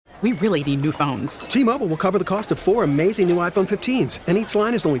We really need new phones. T-Mobile will cover the cost of 4 amazing new iPhone 15s, and each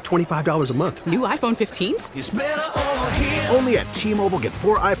line is only $25 a month. New iPhone 15s? It's better over here. Only at T-Mobile, get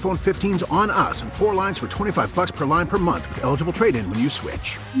 4 iPhone 15s on us and 4 lines for $25 per line per month with eligible trade-in when you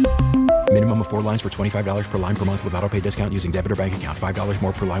switch. Minimum of 4 lines for $25 per line per month with autopay discount using debit or bank account. $5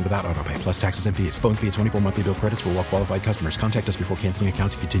 more per line without autopay, plus taxes and fees. Phone fee at 24 monthly bill credits for well-qualified customers. Contact us before canceling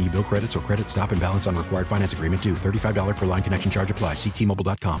account to continue bill credits or credit stop and balance on required finance agreement due. $35 per line connection charge applies. See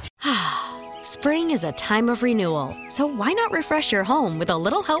T-Mobile.com. Spring is a time of renewal, so why not refresh your home with a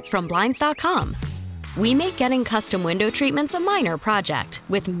little help from Blinds.com? We make getting custom window treatments a minor project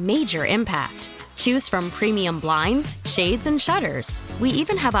with major impact. Choose from premium blinds, shades, and shutters. We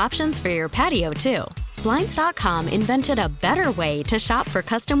even have options for your patio, too. Blinds.com invented a better way to shop for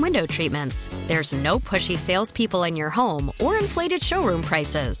custom window treatments. There's no pushy salespeople in your home or inflated showroom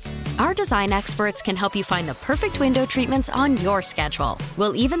prices. Our design experts can help you find the perfect window treatments on your schedule.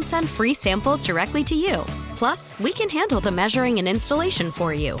 We'll even send free samples directly to you. Plus, we can handle the measuring and installation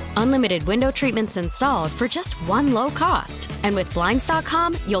for you. Unlimited window treatments installed for just one low cost. And with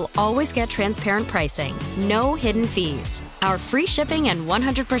Blinds.com, you'll always get transparent pricing. No hidden fees. Our free shipping and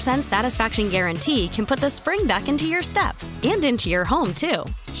 100% satisfaction guarantee can put the spring back into your step and into your home, too.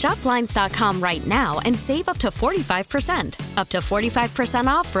 Shop Blinds.com right now and save up to 45%. Up to 45%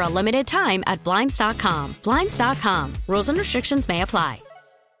 off for a limited time at Blinds.com. Blinds.com. Rules and restrictions may apply.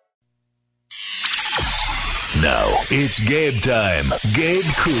 Now, it's Gabe time. Gabe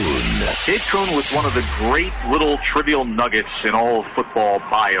Kuhn. Gabe Kuhn was one of the great little trivial nuggets in all football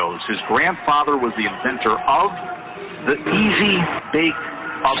bios. His grandfather was the inventor of the Easy Bake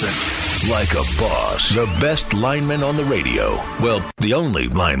Oven. Like a boss. The best lineman on the radio. Well, the only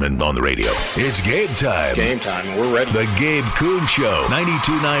lineman on the radio. It's Gabe time. Game time. We're ready. The Gabe Kuhn Show.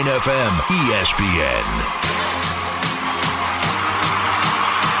 92.9 FM. ESPN.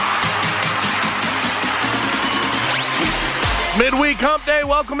 Midweek Hump Day,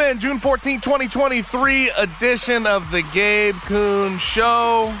 welcome in. June 14, 2023 edition of the Gabe Kuhn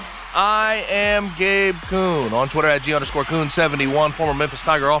Show. I am Gabe Kuhn. On Twitter at G_Kuhn71, former Memphis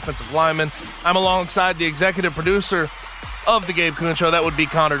Tiger offensive lineman. I'm alongside the executive producer of the Gabe Kuhn Show. That would be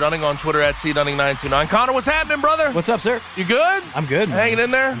Connor Dunning on Twitter at CDunning929. Connor, what's happening, brother? What's up, sir? You good? I'm good, man. Hanging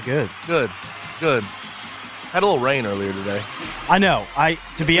in there? I'm good. Good. Had a little rain earlier today. I know.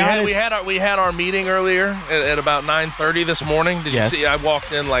 To be honest, we had our meeting earlier at about 9:30 this morning. Did you see? I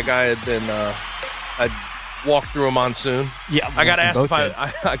walked in like I had been. I walked through a monsoon. Yeah, I got asked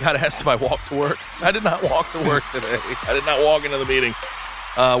if I walked to work. I did not walk to work today. I did not walk into the meeting.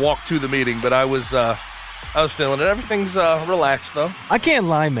 Walk to the meeting, but I was feeling it. Everything's relaxed though. I can't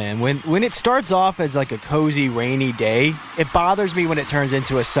lie, man. When it starts off as like a cozy rainy day, it bothers me when it turns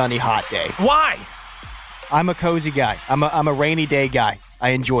into a sunny hot day. Why? I'm a cozy guy. I'm a rainy day guy.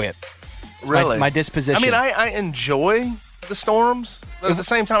 I enjoy it. It's really? My disposition. I mean, I enjoy the storms, but at the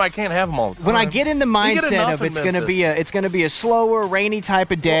same time, I can't have them all the time. When I get in the mindset of it's going to be a slower, rainy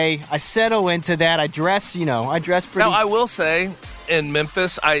type of day, I settle into that. I dress pretty. Now, I will say, in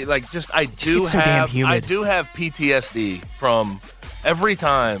Memphis, I do have PTSD from every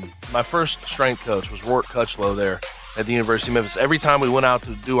time my first strength coach was Wart Cutchlow there at the University of Memphis. Every time we went out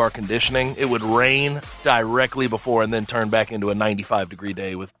to do our conditioning, it would rain directly before and then turn back into a 95-degree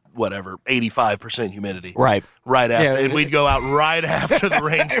day with 85% humidity. Right after. Yeah, and we'd go out right after the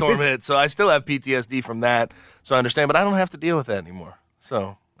rainstorm hit. So I still have PTSD from that. So I understand, but I don't have to deal with that anymore.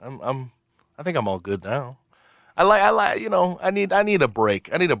 So I think I'm all good now. I need a break.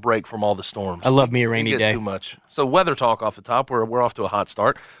 I need a break from all the storms. I love me a rainy day. Too much. So weather talk off the top. We're off to a hot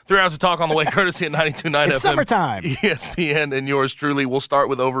start. 3 hours of talk on the way, courtesy at 92.9 It's FM. summertime. ESPN and yours truly. We'll start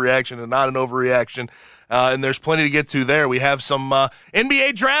with overreaction and not an overreaction. And there's plenty to get to there. We have some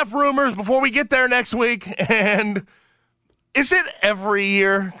NBA draft rumors before we get there next week. And is it every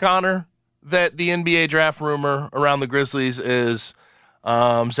year, Connor, that the NBA draft rumor around the Grizzlies is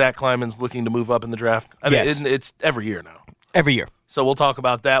Zach Kleiman's looking to move up in the draft? I mean, yes. It's every year now. Every year. So we'll talk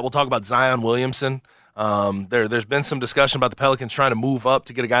about that. We'll talk about Zion Williamson. There's been some discussion about the Pelicans trying to move up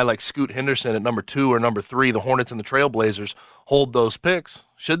to get a guy like Scoot Henderson at number 2 or number 3. The Hornets and the Trailblazers hold those picks.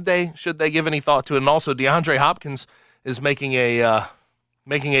 Should they give any thought to it? And also, DeAndre Hopkins is making a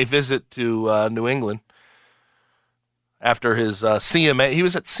visit to New England after his CMA. He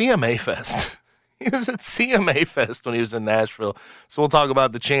was at CMA Fest. He was at CMA Fest when he was in Nashville. So we'll talk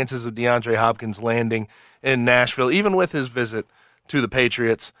about the chances of DeAndre Hopkins landing in Nashville, even with his visit to the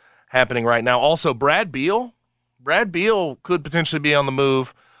Patriots happening right now. Also, Brad Beal could potentially be on the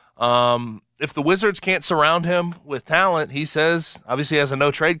move. If the Wizards can't surround him with talent, he says, obviously he has a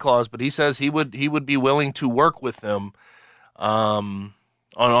no-trade clause, but he says he would be willing to work with them.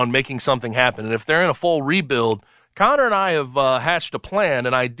 on making something happen. And if they're in a full rebuild, Connor and I have hatched a plan,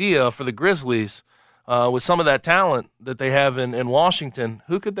 an idea for the Grizzlies with some of that talent that they have in Washington.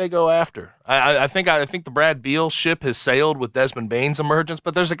 Who could they go after? I think the Brad Beal ship has sailed with Desmond Bane's emergence,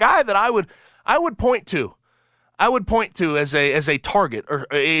 but there's a guy that I would point to. I would point to as a target, or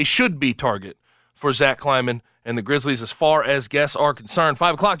a should-be target for Zach Kleiman and the Grizzlies as far as guests are concerned.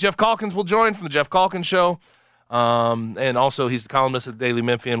 5 o'clock, Jeff Calkins will join from the Jeff Calkins Show. And also he's the columnist at the Daily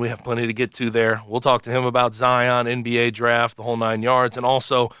Memphian. We have plenty to get to there. We'll talk to him about Zion, NBA draft, the whole 9 yards. And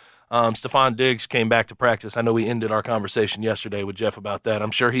also Stephon Diggs came back to practice. I know we ended our conversation yesterday with Jeff about that.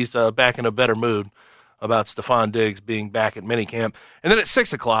 I'm sure he's back in a better mood about Stephon Diggs being back at minicamp. And then at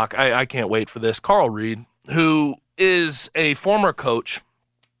 6 o'clock, I can't wait for this, Carl Reed, who is a former coach,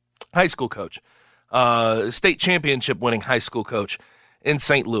 high school coach, state championship winning high school coach in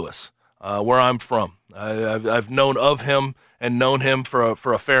St. Louis, where I'm from. I've known of him and known him for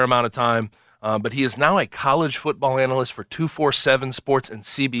a fair amount of time, but he is now a college football analyst for 247 Sports and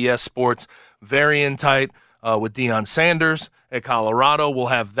CBS Sports. Very in tight with Deion Sanders at Colorado. We'll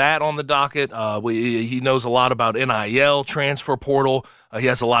have that on the docket. He knows a lot about NIL, transfer portal. He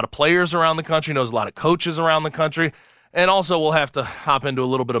has a lot of players around the country, knows a lot of coaches around the country. And also we'll have to hop into a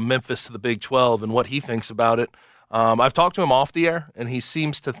little bit of Memphis to the Big 12 and what he thinks about it. I've talked to him off the air, and he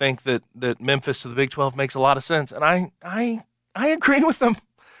seems to think that Memphis to the Big 12 makes a lot of sense. And I agree with him.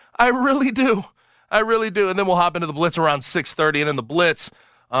 I really do. And then we'll hop into the Blitz around 6:30. And in the Blitz,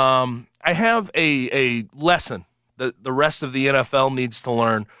 I have a lesson that the rest of the NFL needs to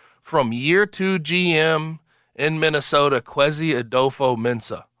learn from year 2 GM in Minnesota, Kwesi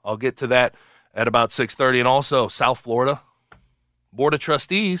Adolfo-Mensah. I'll get to that at about 6:30. And also, South Florida Board of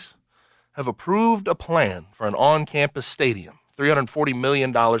Trustees have approved a plan for an on-campus stadium, $340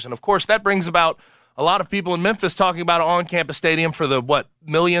 million. And, of course, that brings about a lot of people in Memphis talking about an on-campus stadium for the,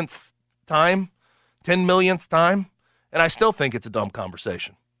 millionth time, 10 millionth time? And I still think it's a dumb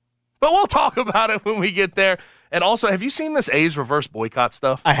conversation. But we'll talk about it when we get there. And also, have you seen this A's reverse boycott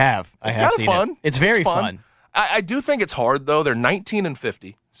stuff? I have. It's kind of fun. It's very fun. I do think it's hard, though. They're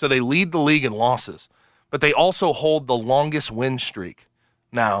 19-50, so they lead the league in losses. But they also hold the longest win streak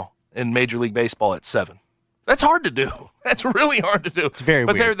now in Major League Baseball at 7. That's hard to do. That's really hard to do. It's very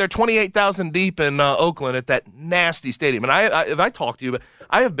weird. But they're 28,000 deep in Oakland at that nasty stadium. And if I talk to you,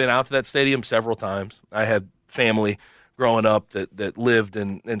 I have been out to that stadium several times. I had family growing up that lived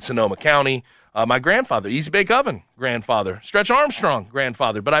in Sonoma County. My grandfather, Easy Bake Oven grandfather, Stretch Armstrong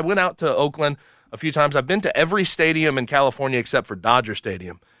grandfather. But I went out to Oakland a few times. I've been to every stadium in California except for Dodger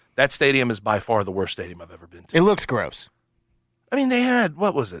Stadium. That stadium is by far the worst stadium I've ever been to. It looks gross. I mean, they had,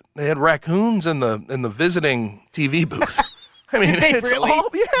 what was it? They had raccoons in the visiting TV booth. I mean,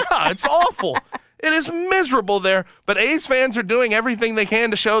 it's awful. It is miserable there. But A's fans are doing everything they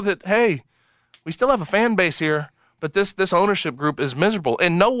can to show that, hey, we still have a fan base here, but this ownership group is miserable.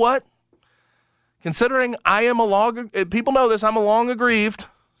 And know what? Considering I am people know this, I'm a long aggrieved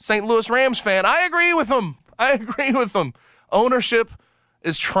St. Louis Rams fan. I agree with them. Ownership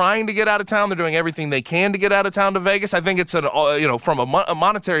is trying to get out of town. They're doing everything they can to get out of town to Vegas. I think it's from a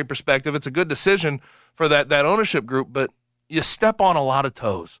monetary perspective, it's a good decision for that ownership group. But you step on a lot of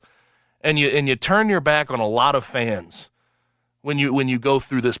toes, and you turn your back on a lot of fans when you go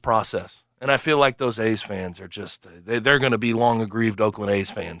through this process. And I feel like those A's fans are just they're going to be long aggrieved Oakland A's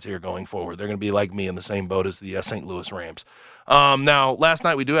fans here going forward. They're going to be like me in the same boat as the St. Louis Rams. Now, last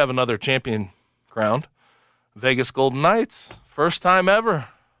night we do have another champion crowned. Vegas Golden Knights, first time ever.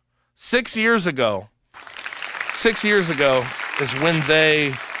 6 years ago is when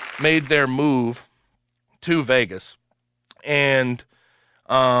they made their move to Vegas. And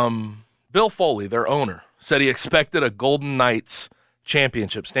Bill Foley, their owner, said he expected a Golden Knights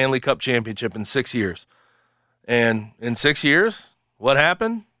championship, Stanley Cup championship in 6 years. And in 6 years, what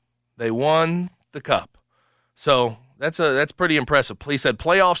happened? They won the cup. So that's pretty impressive. He said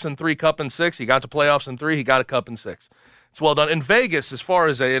playoffs in 3, cup in 6. He got to playoffs in 3. He got a cup in 6. It's well done. In Vegas, as far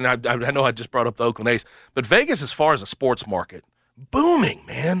as and I know I just brought up the Oakland A's, but Vegas, as far as a sports market, booming,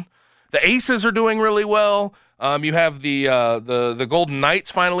 man. The Aces are doing really well. You have the Golden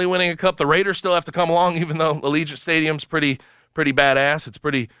Knights finally winning a cup. The Raiders still have to come along, even though Allegiant Stadium's pretty badass. It's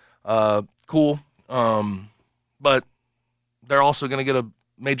pretty cool. But they're also going to get a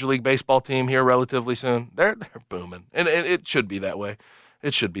Major League Baseball team here relatively soon. They're booming, and it should be that way.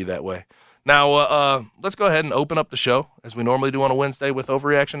 It should be that way. Now, let's go ahead and open up the show, as we normally do on a Wednesday, with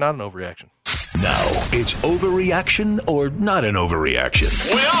Overreaction, Not an Overreaction. Now, it's Overreaction or Not an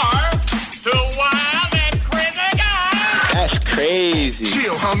Overreaction. We are two wild and crazy guys. That's crazy.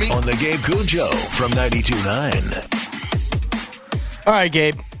 Chill, homie. On the Gabe Kuhn Show from 92.9. All right,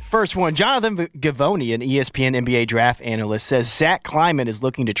 Gabe. First one, Jonathan Gavoni, an ESPN NBA draft analyst, says Zach Kleiman is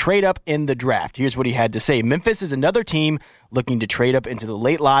looking to trade up in the draft. Here's what he had to say. Memphis is another team looking to trade up into the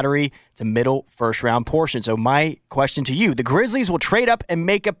late lottery to middle first-round portion. So my question to you, the Grizzlies will trade up and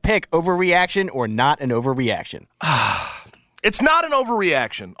make a pick. Overreaction or not an overreaction? It's not an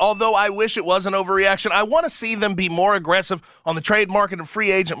overreaction, although I wish it was an overreaction. I want to see them be more aggressive on the trade market and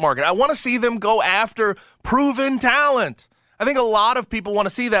free agent market. I want to see them go after proven talent. I think a lot of people want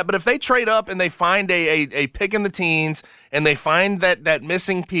to see that, but if they trade up and they find a pick in the teens and they find that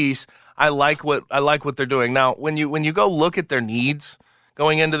missing piece, I like what they're doing. Now, when you go look at their needs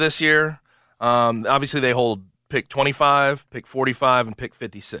going into this year, obviously they hold pick 25, pick 45, and pick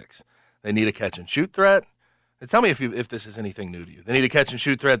 56. They need a catch and shoot threat. And tell me if this is anything new to you. They need a catch and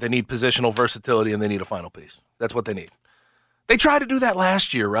shoot threat. They need positional versatility, and they need a final piece. That's what they need. They tried to do that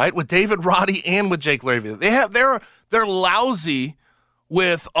last year, right, with David Roddy and with Jake Lavia. They're lousy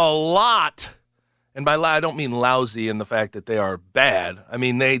with a lot, and by I don't mean lousy in the fact that they are bad. I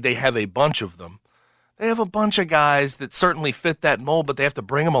mean they have a bunch of them. They have a bunch of guys that certainly fit that mold, but they have to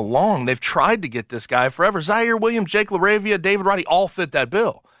bring them along. They've tried to get this guy forever. Zaire Williams, Jake LaRavia, David Roddy all fit that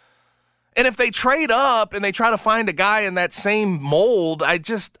bill. And if they trade up and they try to find a guy in that same mold,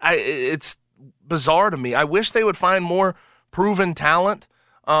 it's bizarre to me. I wish they would find more proven talent,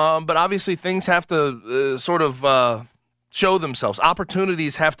 but obviously things have to show themselves.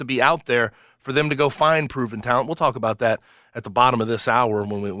 Opportunities have to be out there for them to go find proven talent. We'll talk about that at the bottom of this hour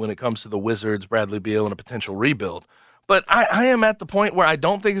when it comes to the Wizards, Bradley Beal, and a potential rebuild. But I am at the point where I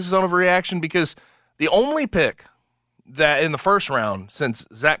don't think this is an overreaction because the only pick that in the first round since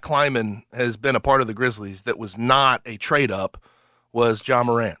Zach Kleiman has been a part of the Grizzlies that was not a trade-up was Ja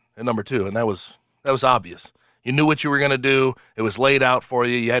Morant at number 2, and that was obvious. You knew what you were going to do. It was laid out for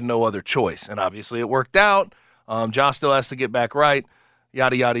you. You had no other choice. And obviously it worked out. Ja still has to get back right.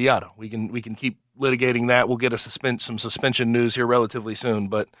 Yada, yada, yada. We can keep litigating that. We'll get some suspension news here relatively soon.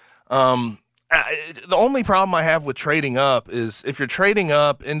 But the only problem I have with trading up is if you're trading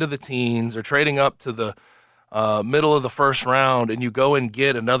up into the teens or trading up to the middle of the first round and you go and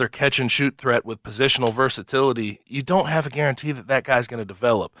get another catch-and-shoot threat with positional versatility, you don't have a guarantee that guy's going to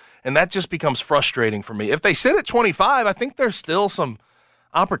develop. And that just becomes frustrating for me. If they sit at 25, I think there's still some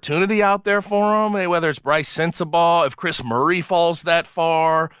opportunity out there for them, whether it's Bryce Sensabaugh, if Chris Murray falls that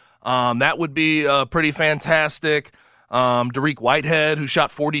far, that would be pretty fantastic. Dariq Whitehead, who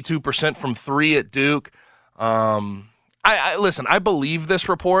shot 42% from 3 at Duke. Listen, I believe this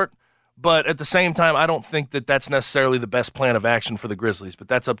report, but at the same time, I don't think that that's necessarily the best plan of action for the Grizzlies, but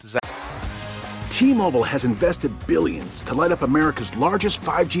that's up to Zach. T-Mobile has invested billions to light up America's largest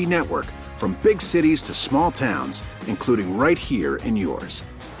 5G network from big cities to small towns, including right here in yours.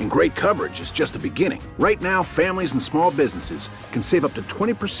 And great coverage is just the beginning. Right now, families and small businesses can save up to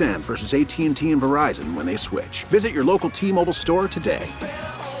 20% versus AT&T and Verizon when they switch. Visit your local T-Mobile store today.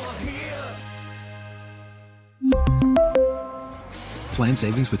 Plan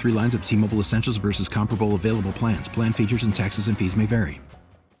savings with 3 lines of T-Mobile Essentials versus comparable available plans. Plan features and taxes and fees may vary.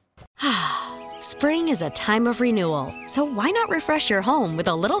 Spring is a time of renewal, so why not refresh your home with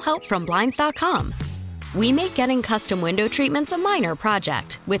a little help from Blinds.com? We make getting custom window treatments a minor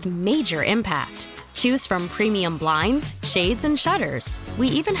project with major impact. Choose from premium blinds, shades, and shutters. We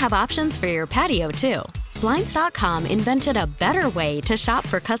even have options for your patio, too. Blinds.com invented a better way to shop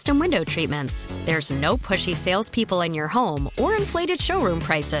for custom window treatments. There's no pushy salespeople in your home or inflated showroom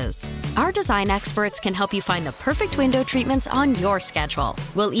prices. Our design experts can help you find the perfect window treatments on your schedule.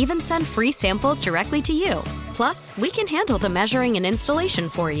 We'll even send free samples directly to you. Plus, we can handle the measuring and installation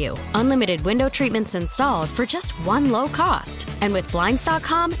for you. Unlimited window treatments installed for just one low cost. And with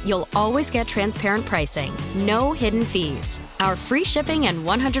Blinds.com, you'll always get transparent pricing. No hidden fees. Our free shipping and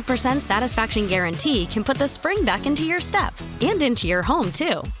 100% satisfaction guarantee can put the spring back into your step and into your home,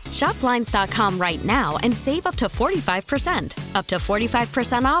 too. Shop Blinds.com right now and save up to 45%. Up to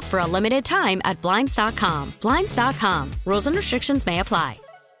 45% off for a limited time at Blinds.com. Blinds.com. Rules and restrictions may apply.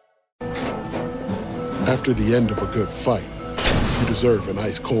 After the end of a good fight, you deserve an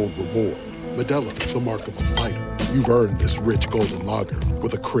ice-cold reward. Modelo is the mark of a fighter. You've earned this rich golden lager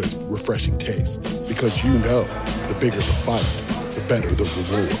with a crisp, refreshing taste. Because you know, the bigger the fight, the better the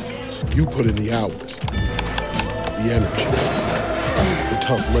reward. You put in the hours, the energy, the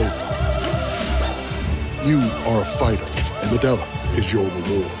tough labor. You are a fighter, and Modelo is your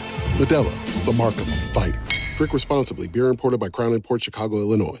reward. Modelo, the mark of a fighter. Drink responsibly. Beer imported by Crown Imports, Chicago,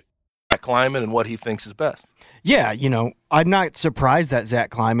 Illinois. Zach Kleiman and what he thinks is best. Yeah, I'm not surprised that Zach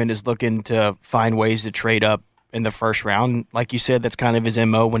Kleiman is looking to find ways to trade up in the first round. Like you said, that's kind of his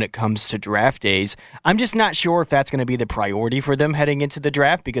MO when it comes to draft days. I'm just not sure if that's going to be the priority for them heading into the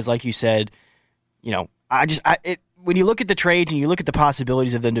draft because, like you said, when you look at the trades and you look at the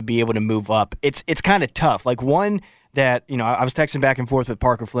possibilities of them to be able to move up, it's kind of tough. Like one that, I was texting back and forth with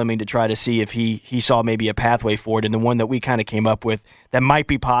Parker Fleming to try to see if he saw maybe a pathway for it, and the one that we kind of came up with that might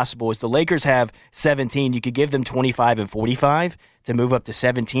be possible is the Lakers have 17. You could give them 25 and 45 to move up to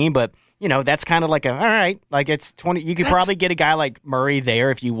 17, but that's kind of like all right, like it's 20. You could probably get a guy like Murray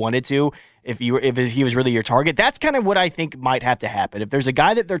there if you wanted to, if he was really your target. That's kind of what I think might have to happen. If there's a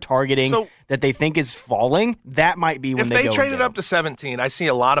guy that they're targeting that they think is falling, that might be when if they traded up to 17. I see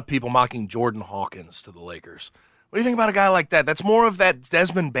a lot of people mocking Jordan Hawkins to the Lakers. What do you think about a guy like that? That's more of that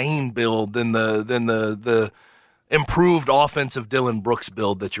Desmond Bane build than the improved offensive Dylan Brooks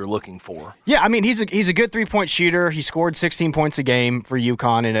build that you're looking for. Yeah, I mean he's a good 3-point shooter. He scored 16 points a game for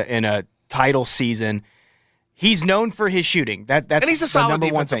UConn in a title season. He's known for his shooting. That's and he's a solid number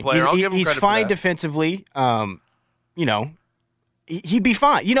one defensive thing. player. I'll give him he's credit fine for that. defensively. He'd be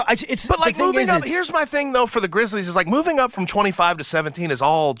fine. It's but like moving up. Here's Here's my thing though for the Grizzlies is like moving up from 25 to 17 is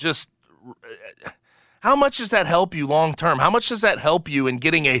all just. How much does that help you long term? How much does that help you in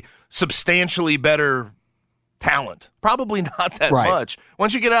getting a substantially better talent? Probably not that much.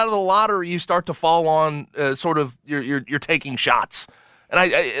 Once you get out of the lottery, you start to fall on sort of you're taking shots. And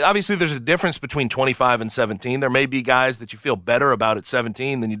I obviously there's a difference between 25 and 17. There may be guys that you feel better about at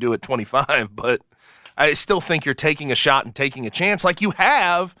 17 than you do at 25, but I still think you're taking a shot and taking a chance like you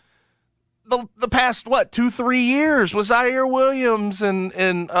have the past 2-3 years with Zaire Williams and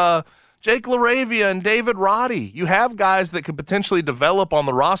Jake LaRavia and David Roddy. You have guys that could potentially develop on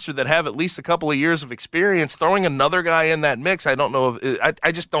the roster that have at least a couple of years of experience. Throwing another guy in that mix, I don't know if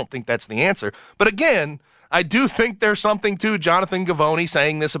I just don't think that's the answer. But again, I do think there's something to Jonathan Givony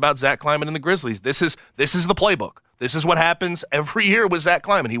saying this about Zach Kleiman and the Grizzlies. This is the playbook. This is what happens every year with Zach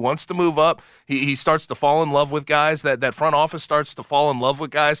Kleiman. He wants to move up. He starts to fall in love with guys. That front office starts to fall in love with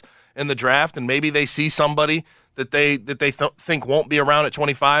guys in the draft, and maybe they see somebody that they think won't be around at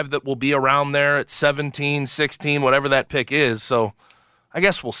 25 that will be around there at 17, 16, whatever that pick is. So I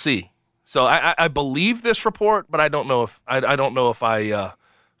guess we'll see. So I believe this report, but I don't know if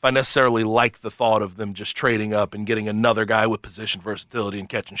I necessarily like the thought of them just trading up and getting another guy with position versatility and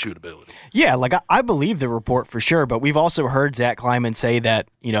catch and shoot ability. Yeah, like I believe the report for sure, but we've also heard Zach Kleiman say that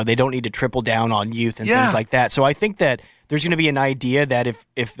they don't need to triple down on youth and things like that. So I think that there's going to be an idea that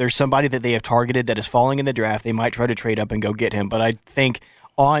if there's somebody that they have targeted that is falling in the draft, they might try to trade up and go get him. But I think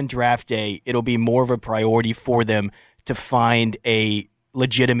on draft day, it'll be more of a priority for them to find a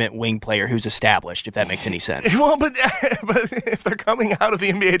legitimate wing player who's established, if that makes any sense. Well, but if they're coming out of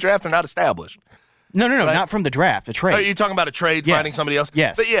the NBA draft, they're not established. No, right? Not from the draft. A trade. Are you talking about a trade, finding somebody else?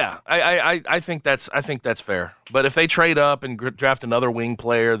 Yes. But yeah, I think that's fair. But if they trade up and draft another wing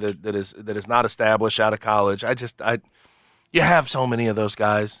player that is not established out of college, you have so many of those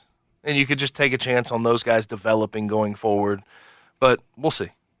guys, and you could just take a chance on those guys developing going forward. But we'll see.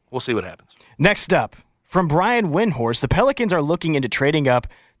 We'll see what happens. Next up, from Brian Windhorst, the Pelicans are looking into trading up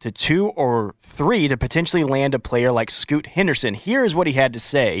to 2 or 3 to potentially land a player like Scoot Henderson. Here's what he had to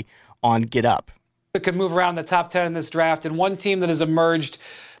say on Get Up. It could move around the top 10 in this draft, and one team that has emerged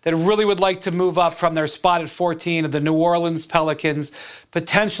that really would like to move up from their spot at 14 of the New Orleans Pelicans,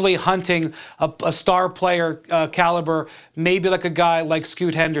 potentially hunting a star player caliber, maybe like a guy like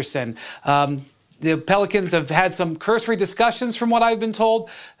Scoot Henderson. The Pelicans have had some cursory discussions from what I've been told.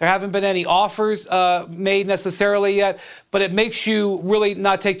 There haven't been any offers made necessarily yet, but it makes you really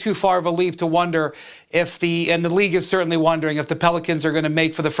not take too far of a leap to wonder and the league is certainly wondering if the Pelicans are going to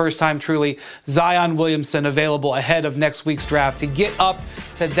make for the first time truly Zion Williamson available ahead of next week's draft. To get up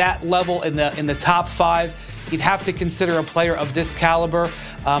to that level in the top 5, you'd have to consider a player of this caliber.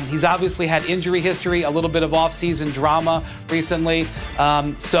 He's obviously had injury history, a little bit of off-season drama recently.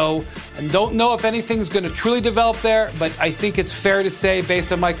 So I don't know if anything's going to truly develop there, but I think it's fair to say,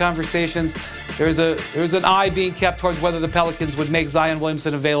 based on my conversations, there's an eye being kept towards whether the Pelicans would make Zion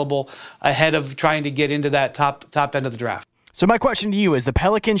Williamson available ahead of trying to get into that top end of the draft. So my question to you is, the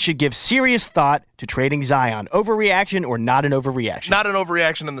Pelicans should give serious thought to trading Zion. Overreaction or not an overreaction? Not an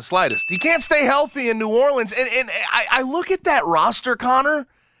overreaction in the slightest. He can't stay healthy in New Orleans. And I look at that roster, Connor,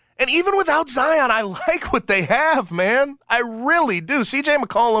 and even without Zion, I like what they have, man. I really do. C.J.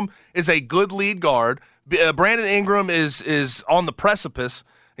 McCollum is a good lead guard. Brandon Ingram is on the precipice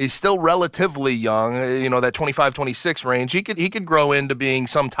He's still relatively young, that 25, 26 range. He could grow into being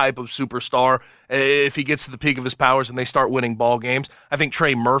some type of superstar if he gets to the peak of his powers and they start winning ball games. I think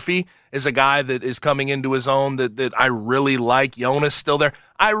Trey Murphy is a guy that is coming into his own that I really like. Jonas still there.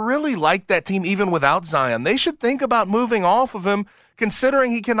 I really like that team even without Zion. They should think about moving off of him,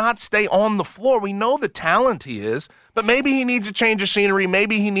 considering he cannot stay on the floor. We know the talent he is, but maybe he needs a change of scenery.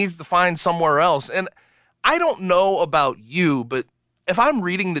 Maybe he needs to find somewhere else. And I don't know about you, but if I'm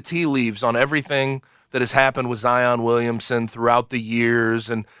reading the tea leaves on everything that has happened with Zion Williamson throughout the years,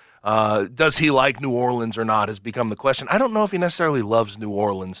 and does he like New Orleans or not has become the question. I don't know if he necessarily loves New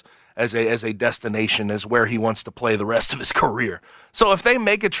Orleans as a destination, as where he wants to play the rest of his career. So if they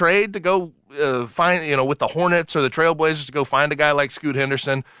make a trade to go find, with the Hornets or the Trailblazers to go find a guy like Scoot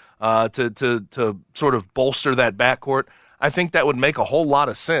Henderson to sort of bolster that backcourt, I think that would make a whole lot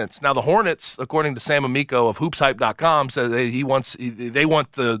of sense. Now, the Hornets, according to Sam Amico of HoopsHype.com, says they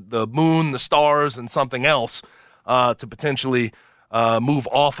want the moon, the stars, and something else to potentially move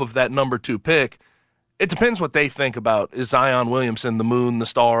off of that number 2 pick. It depends what they think about. Is Zion Williamson the moon, the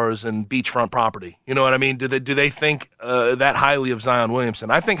stars, and beachfront property? You know what I mean? Do they think that highly of Zion Williamson?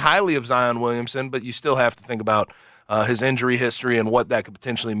 I think highly of Zion Williamson, but you still have to think about his injury history and what that could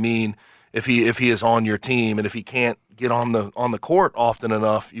potentially mean if he is on your team, and if he can't get on the court often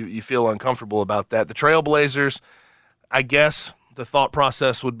enough, you feel uncomfortable about that. The Trailblazers, I guess the thought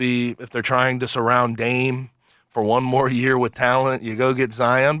process would be, if they're trying to surround Dame for one more year with talent, you go get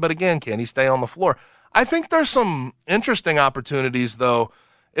Zion. But again, can he stay on the floor? I think there's some interesting opportunities, though.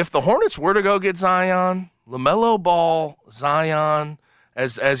 If the Hornets were to go get Zion, LaMelo Ball, Zion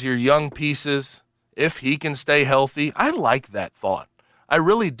as your young pieces, if he can stay healthy, I like that thought. I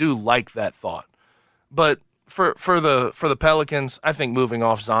really do like that thought. But for the Pelicans, I think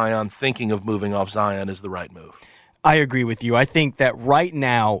thinking of moving off Zion is the right move. I agree with you. I think that right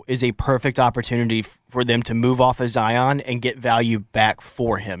now is a perfect opportunity for them to move off of Zion and get value back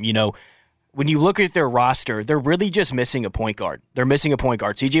for him. When you look at their roster, they're really just missing a point guard. They're missing a point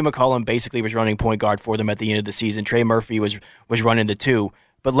guard. C.J. McCollum basically was running point guard for them at the end of the season. Trey Murphy was running the 2.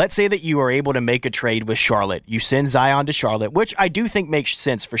 But let's say that you are able to make a trade with Charlotte. You send Zion to Charlotte, which I do think makes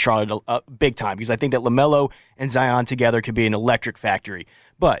sense for Charlotte big time, because I think that LaMelo and Zion together could be an electric factory.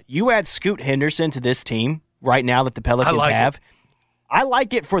 But you add Scoot Henderson to this team right now that the Pelicans have. I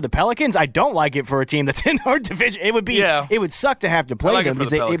like it for the Pelicans. I don't like it for a team that's in our division. It would be, It would suck to have to play them,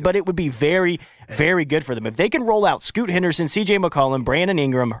 but it would be very, very good for them. If they can roll out Scoot Henderson, C.J. McCollum, Brandon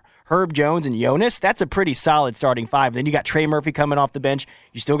Ingram, Herb Jones, and Jonas, that's a pretty solid starting 5. Then you got Trey Murphy coming off the bench.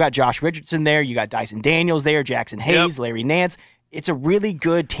 You still got Josh Richardson there. You got Dyson Daniels there, Jackson Hayes, Larry Nance. It's a really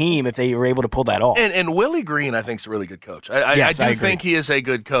good team if they were able to pull that off. And Willie Green, I think, is a really good coach. I do think he is a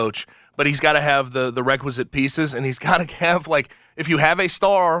good coach, but he's got to have the requisite pieces, and he's got to have, if you have a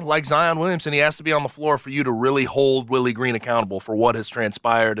star like Zion Williamson, he has to be on the floor for you to really hold Willie Green accountable for what has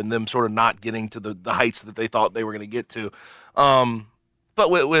transpired and them sort of not getting to the heights that they thought they were going to get to. But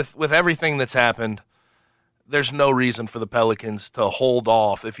with everything that's happened, there's no reason for the Pelicans to hold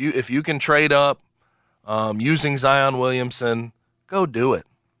off. If you can trade up using Zion Williamson, go do it.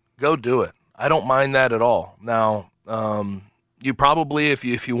 Go do it. I don't mind that at all. Now, you probably,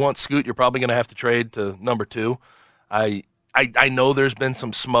 if you want Scoot, you're probably going to have to trade to number 2. I know there's been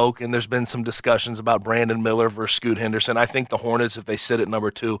some smoke and there's been some discussions about Brandon Miller versus Scoot Henderson. I think the Hornets, if they sit at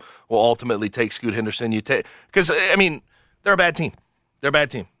number 2, will ultimately take Scoot Henderson. Because they're a bad team. They're a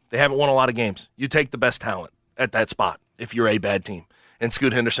bad team. They haven't won a lot of games. You take the best talent at that spot if you're a bad team. And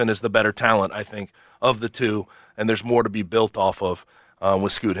Scoot Henderson is the better talent, I think, of the 2, and there's more to be built off of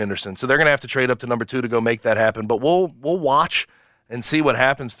with Scoot Henderson. So they're going to have to trade up to number 2 to go make that happen. But we'll watch and see what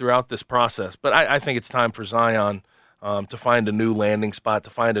happens throughout this process. But I think it's time for Zion to find a new landing spot, to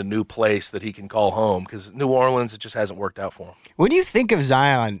find a new place that he can call home, because New Orleans, it just hasn't worked out for him. When you think of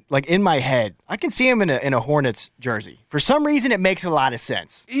Zion, in my head, I can see him in a Hornets jersey. For some reason, it makes a lot of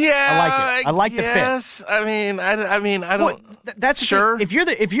sense. Yeah, I like it. I like the fit. Yes, I don't. Well, that's sure. If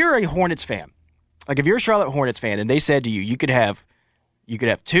you're a Hornets fan, if you're a Charlotte Hornets fan, and they said to you, you could have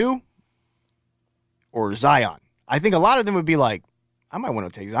 2 or Zion, I think a lot of them would be like, I might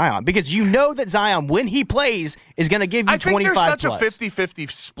want to take Zion, because you know that Zion, when he plays, is going to give you 25+. I think there's such a 50-50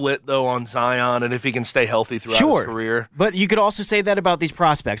 split, though, on Zion, and if he can stay healthy throughout his career. But you could also say that about these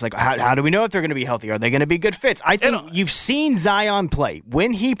prospects. How do we know if they're going to be healthy? Are they going to be good fits? I think you've seen Zion play.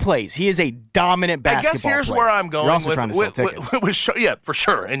 When he plays, he is a dominant basketball player. I guess here's where I'm going. You're also trying to sell tickets. Yeah, for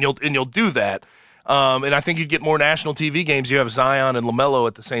sure, and you'll do that. And I think you'd get more national TV games. You have Zion and LaMelo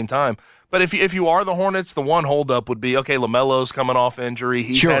at the same time. But if you are the Hornets, the one holdup would be, okay, LaMelo's coming off injury.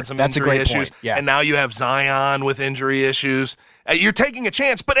 He's had some injury issues. Yeah. And now you have Zion with injury issues. You're taking a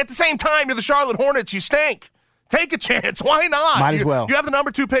chance, but at the same time, you're the Charlotte Hornets. You stink. Take a chance. Why not? Might as well. You have the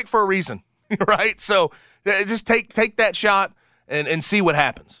number 2 pick for a reason, right? So just take that shot and see what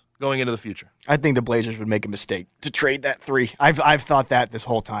happens going into the future. I think the Blazers would make a mistake to trade that 3. I've thought that this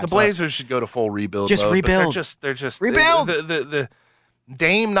whole time. The Blazers should go to full rebuild. Just mode, rebuild. They're just rebuild. The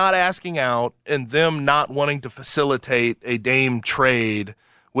Dame not asking out and them not wanting to facilitate a Dame trade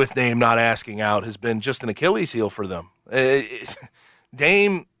with Dame not asking out has been just an Achilles heel for them.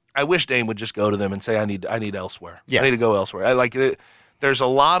 Dame, I wish Dame would just go to them and say, I need elsewhere. Yes. I need to go elsewhere. There's a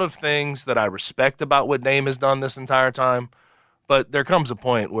lot of things that I respect about what Dame has done this entire time, but there comes a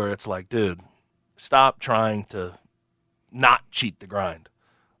point where it's like, dude, stop trying to not cheat the grind.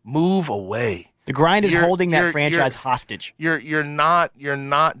 Move away. The grind is holding that franchise hostage. You're not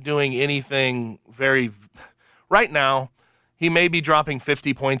doing anything very right now. He may be dropping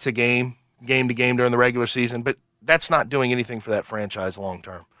 50 points a game to game during the regular season, but that's not doing anything for that franchise long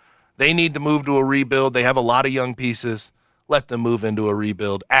term. They need to move to a rebuild. They have a lot of young pieces. Let them move into a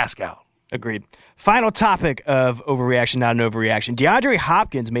rebuild. Ask out. Agreed. Final topic of Overreaction, Not an Overreaction. DeAndre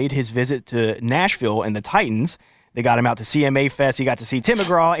Hopkins made his visit to Nashville and the Titans. They got him out to CMA Fest. He got to see Tim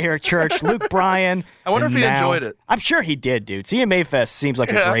McGraw, Eric Church, Luke Bryan. I wonder if he enjoyed it. I'm sure he did, dude. CMA Fest seems like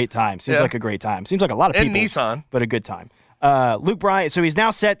a great time. Seems like a great time. Seems like a lot of people. And Nissan. But a good time. Luke Bryan, so he's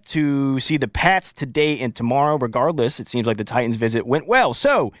now set to see the Pats today and tomorrow. Regardless, it seems like the Titans visit went well.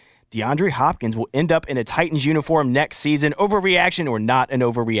 So DeAndre Hopkins will end up in a Titans uniform next season. Overreaction or not an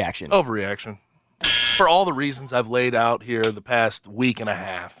overreaction? Overreaction. For all the reasons I've laid out here the past week and a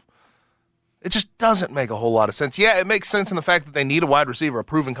half. It just doesn't make a whole lot of sense. Yeah, it makes sense in the fact that they need a wide receiver, a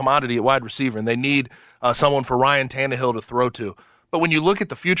proven commodity at wide receiver, and they need someone for Ryan Tannehill to throw to. But when you look at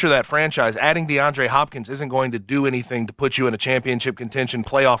the future of that franchise, adding DeAndre Hopkins isn't going to do anything to put you in a championship contention,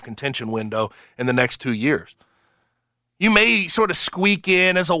 playoff contention window in the next 2 years. You may sort of squeak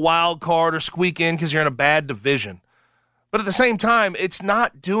in as a wild card or squeak in because you're in a bad division. But at the same time, it's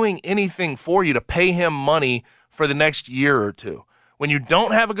not doing anything for you to pay him money for the next year or two. When you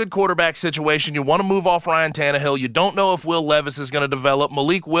don't have a good quarterback situation, you want to move off Ryan Tannehill. You don't know if Will Levis is going to develop.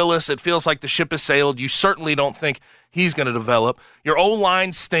 Malik Willis, it feels like the ship has sailed. You certainly don't think he's going to develop. Your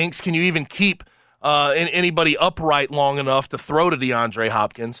O-line stinks. Can you even keep anybody upright long enough to throw to DeAndre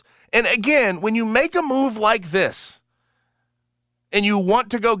Hopkins? And again, when you make a move like this and you want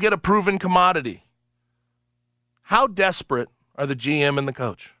to go get a proven commodity, how desperate are the GM and the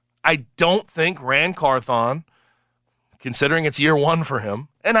coach? I don't think Rand Carthon, considering it's year one for him,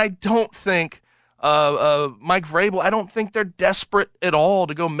 and I don't think Mike Vrabel, I don't think they're desperate at all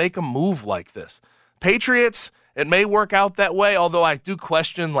to go make a move like this. Patriots, it may work out that way, although I do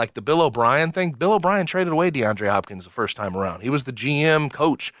question like the Bill O'Brien thing. Bill O'Brien traded away DeAndre Hopkins the first time around. He was the GM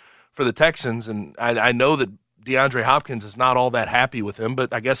coach for the Texans, and I know that DeAndre Hopkins is not all that happy with him,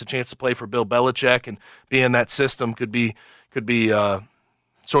 but I guess a chance to play for Bill Belichick and be in that system could be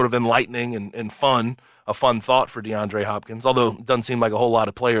sort of enlightening and fun. A fun thought for DeAndre Hopkins, although it doesn't seem like a whole lot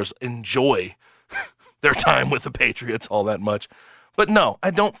of players enjoy their time with the Patriots all that much. But no,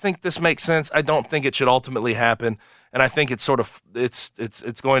 I don't think this makes sense. I don't think it should ultimately happen, and I think it's sort of it's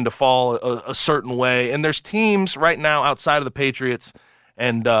going to fall a certain way. And there's teams right now outside of the Patriots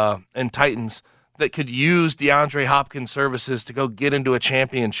and Titans that could use DeAndre Hopkins' services to go get into a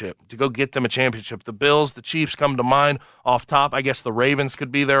championship, to go get them a championship. The Bills, the Chiefs come to mind off top. I guess the Ravens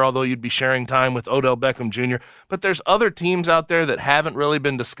could be there, although you'd be sharing time with Odell Beckham Jr. But there's other teams out there that haven't really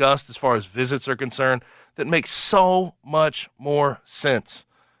been discussed as far as visits are concerned that make so much more sense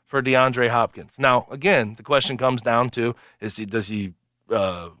for DeAndre Hopkins. Now, again, the question comes down to, does he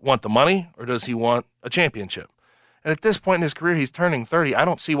want the money or does he want a championship? And at this point in his career, he's turning 30. I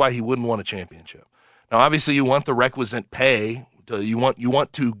don't see why he wouldn't want a championship. Now, obviously, you want the requisite pay. You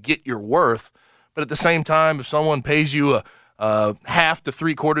want to get your worth. But at the same time, if someone pays you a half to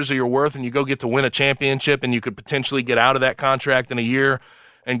 3/4 of your worth and you go get to win a championship and you could potentially get out of that contract in a year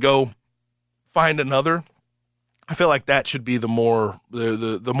and go find another, I feel like that should be the more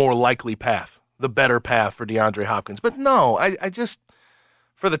likely path, the better path for DeAndre Hopkins. But no, I just,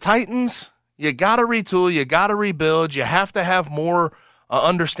 for the Titans, you got to retool, you got to rebuild, you have to have more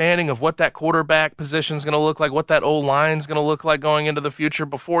understanding of what that quarterback position is going to look like, what that O-line is going to look like going into the future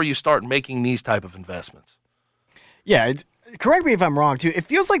before you start making these type of investments. Yeah, correct me if I'm wrong, too. It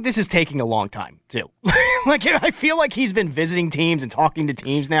feels like this is taking a long time, too. Like, I feel like he's been visiting teams and talking to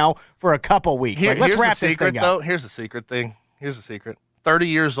teams now for a couple weeks. Let's wrap this thing up. Here's the secret thing. Here's the secret. 30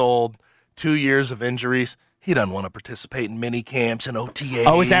 years old, 2 years of injuries. he doesn't want to participate in mini camps and OTAs.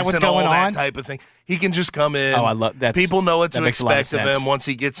 Oh, is that what's going on? That type of thing. He can just come in. Oh, I love that. People know what to expect of him once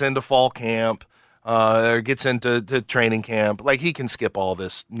he gets into fall camp or gets into training camp. Like, he can skip all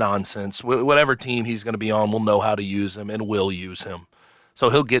this nonsense. Whatever team he's going to be on will know how to use him and will use him. So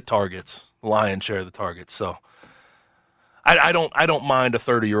he'll get targets, lion's share of the targets. So I don't mind a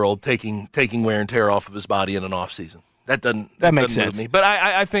 30-year-old taking wear and tear off of his body in an off season. That makes sense. Me. But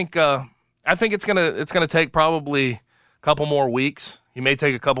I think it's gonna take probably a couple more weeks. He may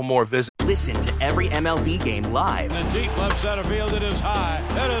take a couple more visits. Listen to every MLB game live. In the deep left center field, it is high,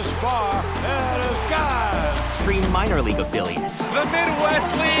 it is far, it is gone. Stream minor league affiliates. The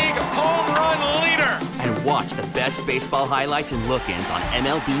Midwest League home run leader. And watch the best baseball highlights and look-ins on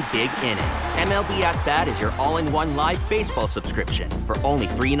MLB Big Inning. MLB At Bat is your all-in-one live baseball subscription for only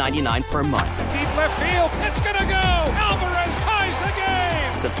 $3.99 per month. Deep left field, it's gonna go. Alvarez ties the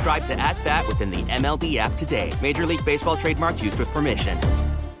game. Subscribe to At Bat within the MLB app today. Major League Baseball trademarks used with permission.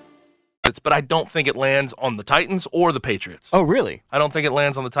 But I don't think it lands on the Titans or the Patriots. Oh, really? I don't think it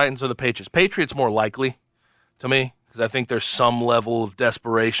lands on the Titans or the Patriots. Patriots more likely to me because I think there's some level of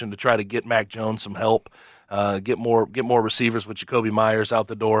desperation to try to get Mac Jones some help, get more receivers with Jacoby Myers out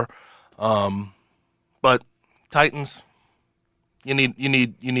the door. But Titans, you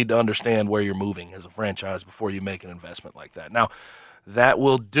need to understand where you're moving as a franchise before you make an investment like that. Now, that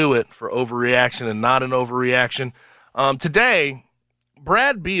will do it for overreaction and not an overreaction. Today,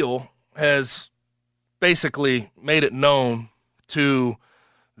 Brad Beal has basically made it known to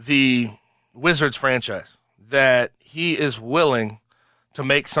the Wizards franchise that he is willing to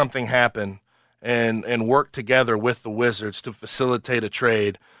make something happen and work together with the Wizards to facilitate a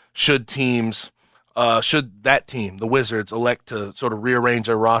trade should that team, the Wizards, elect to sort of rearrange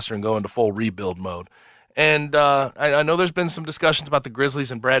their roster and go into full rebuild mode. And I know there's been some discussions about the Grizzlies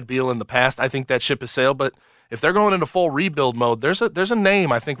and Brad Beal in the past. I think that ship has sailed, but if they're going into full rebuild mode, there's a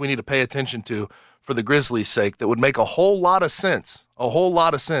name I think we need to pay attention to for the Grizzlies' sake that would make a whole lot of sense as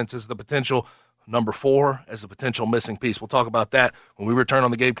the potential number 4, as the potential missing piece. We'll talk about that when we return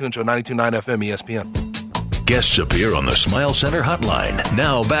on the Gabe Kuhn Show, 92.9 FM ESPN. Guests appear on the Smile Center hotline.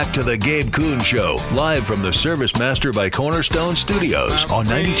 Now back to the Gabe Kuhn Show, live from the Service Master by Cornerstone Studios on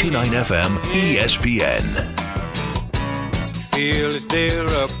 92.9 FM ESPN. Feel it's their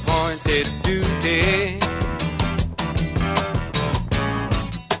appointed duty.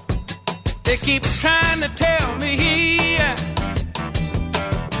 They keep trying to tell me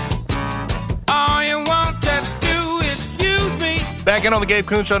all you want to do is use me. Back in on the Gabe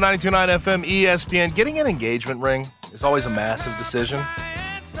Kuhn Show, 92.9 FM ESPN. Getting an engagement ring is always a massive decision.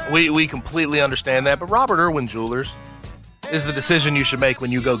 We completely understand that, but Robert Irwin Jewelers is the decision you should make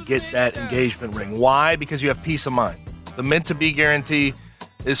when you go get that engagement ring. Why? Because you have peace of mind. The meant-to-be guarantee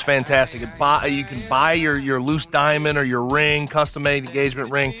is fantastic. You can buy your loose diamond or your ring, custom-made engagement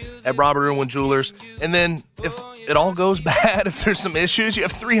ring at Robert Irwin Jewelers. And then if it all goes bad, if there's some issues, you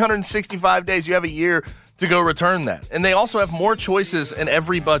have 365 days. You have a year to go return that. And they also have more choices in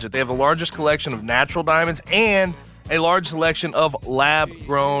every budget. They have the largest collection of natural diamonds and a large selection of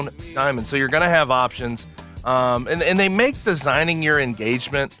lab-grown diamonds. So you're going to have options. And they make designing your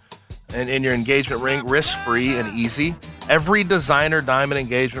engagement and your engagement ring risk-free and easy. Every designer diamond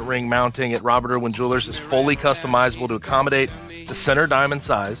engagement ring mounting at Robert Irwin Jewelers is fully customizable to accommodate the center diamond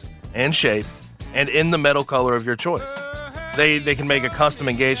size and shape and in the metal color of your choice. They can make a custom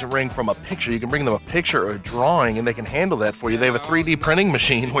engagement ring from a picture. You can bring them a picture or a drawing, and they can handle that for you. They have a 3D printing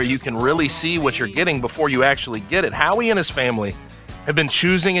machine where you can really see what you're getting before you actually get it. Howie and his family have been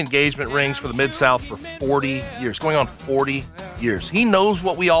choosing engagement rings for the Mid-South for 40 years, going on 40 years. He knows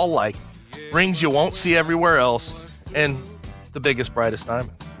what we all like, rings you won't see everywhere else, and the biggest, brightest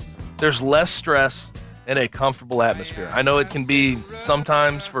diamond. There's less stress and a comfortable atmosphere. I know it can be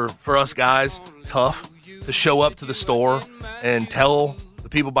sometimes for us guys tough to show up to the store and tell the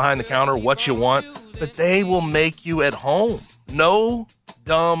people behind the counter what you want, but they will make you at home. No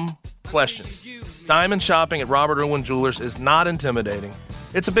dumb questions. Diamond shopping at Robert Irwin Jewelers is not intimidating.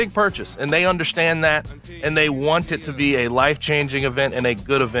 It's a big purchase, and they understand that, and they want it to be a life-changing event and a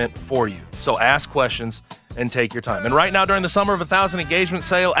good event for you. So ask questions and take your time. And right now, during the Summer of 1,000 engagement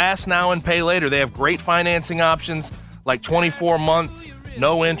sale, ask now and pay later. They have great financing options like 24-month,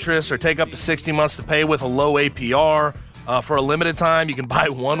 no interest, or take up to 60 months to pay with a low APR. For a limited time, you can buy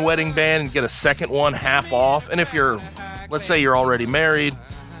one wedding band and get a second one half off. And if let's say you're already married,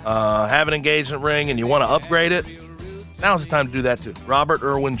 have an engagement ring, and you want to upgrade it, now's the time to do that too. Robert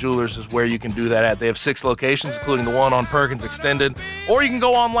Irwin Jewelers is where you can do that at. They have 6 locations, including the one on Perkins Extended. Or you can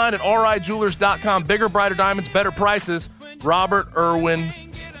go online at rijewelers.com. Bigger, brighter diamonds, better prices. Robert Irwin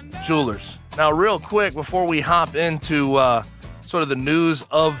Jewelers. Now, real quick, before we hop into sort of the news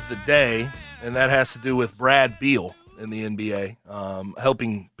of the day, and that has to do with Brad Beal in the NBA,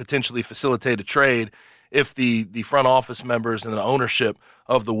 helping potentially facilitate a trade if the front office members and the ownership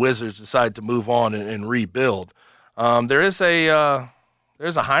of the Wizards decide to move on and rebuild. There's a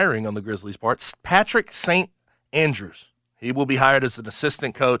hiring on the Grizzlies' part. Patrick St. Andrews. He will be hired as an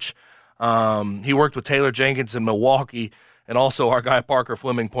assistant coach. He worked with Taylor Jenkins in Milwaukee, and also our guy Parker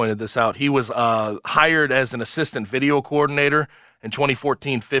Fleming pointed this out. He was hired as an assistant video coordinator in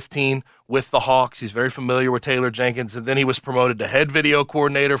 2014-15 with the Hawks. He's very familiar with Taylor Jenkins, and then he was promoted to head video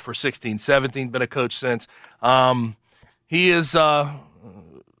coordinator for 16-17, been a coach since. He is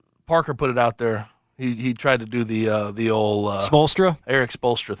Parker put it out there. He tried to do the old Spoelstra? Eric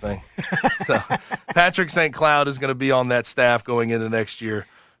Spoelstra thing. So Patrick St. Cloud is going to be on that staff going into next year.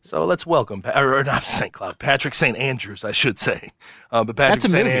 So let's welcome, or not St. Cloud, Patrick St. Andrews, I should say. But Patrick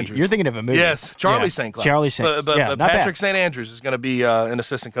St. Andrews. You're thinking of a movie. Yes, Charlie St. Cloud. Charlie St. But Patrick St. Andrews is going to be an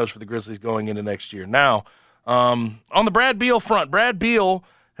assistant coach for the Grizzlies going into next year. Now, on the Brad Beal front, Brad Beal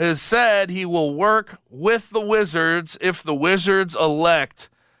has said he will work with the Wizards if the Wizards elect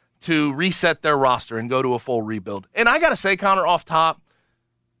to reset their roster and go to a full rebuild. And I got to say, Connor, off top,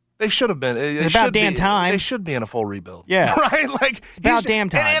 they should have been. It's about damn time. They should be in a full rebuild. Yeah. Right? Like, it's about damn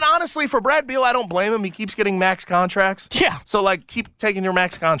time. And honestly, for Brad Beal, I don't blame him. He keeps getting max contracts. Yeah. So, keep taking your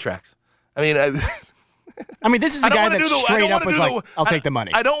max contracts. I mean, this is a guy that straight up was like, I'll take the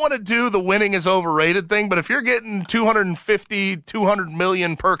money. I don't want to do the winning is overrated thing, but if you're getting $200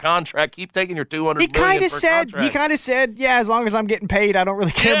 million per contract, keep taking your $200 million per contract. He kind of said, yeah, as long as I'm getting paid, I don't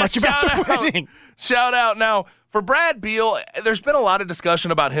really care much about the winning. Shout out. Now, for Brad Beal, there's been a lot of discussion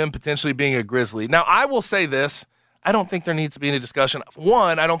about him potentially being a Grizzly. Now, I will say this. I don't think there needs to be any discussion.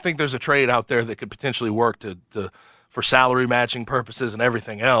 One, I don't think there's a trade out there that could potentially work for salary matching purposes and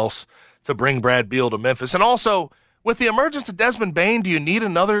everything else to bring Brad Beal to Memphis. And also, with the emergence of Desmond Bane, do you need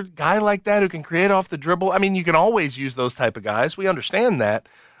another guy like that who can create off the dribble? I mean, you can always use those type of guys. We understand that.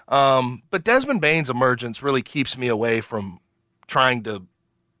 But Desmond Bane's emergence really keeps me away from trying to,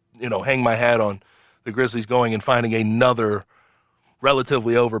 hang my hat on the Grizzlies going and finding another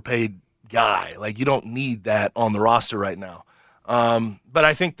relatively overpaid guy. You don't need that on the roster right now. But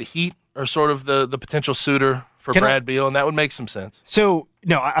I think the Heat are sort of the potential suitor for Brad Beal, and that would make some sense. So,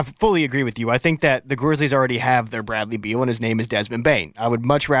 no, I fully agree with you. I think that the Grizzlies already have their Bradley Beal, and his name is Desmond Bane. I would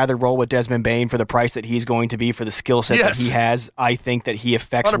much rather roll with Desmond Bane for the price that he's going to be, for the skill set that he has. I think that he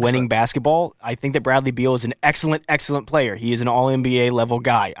affects 100%. Winning basketball. I think that Bradley Beal is an excellent, excellent player. He is an all-NBA level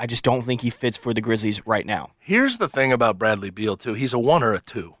guy. I just don't think he fits for the Grizzlies right now. Here's the thing about Bradley Beal, too. He's a 1 or a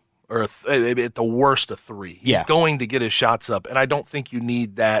 2. Or at the worst, a 3. He's going to get his shots up, and I don't think you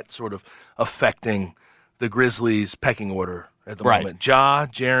need that sort of affecting the Grizzlies' pecking order at the moment. Ja,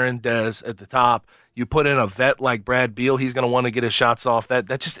 Jaren, Dez at the top. You put in a vet like Brad Beal, he's going to want to get his shots off. It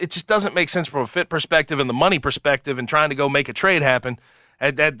just doesn't make sense from a fit perspective and the money perspective, and trying to go make a trade happen.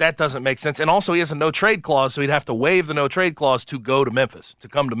 That doesn't make sense. And also, he has a no-trade clause, so he'd have to waive the no-trade clause to go to Memphis, to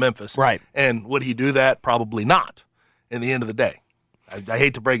come to Memphis. Right. And would he do that? Probably not, in the end of the day. I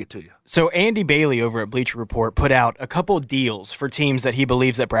hate to break it to you. So Andy Bailey over at Bleacher Report put out a couple deals for teams that he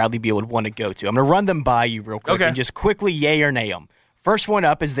believes that Bradley Beal would want to go to. I'm going to run them by you real quick and just quickly yay or nay them. First one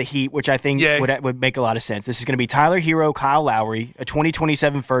up is the Heat, which I think would make a lot of sense. This is going to be Tyler Hero, Kyle Lowry, a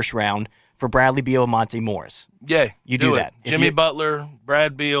 2027 first round for Bradley Beal and Monte Morris. Yeah, you do that. Jimmy Butler,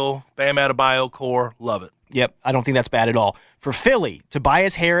 Brad Beal, Bam Adebayo, core, love it. Yep, I don't think that's bad at all. For Philly,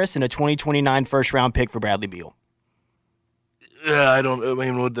 Tobias Harris and a 2029 first round pick for Bradley Beal. Yeah,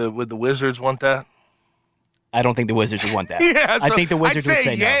 would the Wizards want that? I don't think the Wizards would want that. Yeah, so I think the Wizards would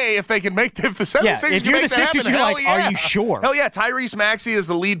say no. If they can make if the 76ers if you're the Sixers, you're like, yeah. are you sure? Hell yeah, Tyrese Maxey is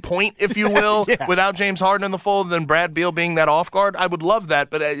the lead point, if you will, without James Harden in the fold, and then Brad Beal being that off guard. I would love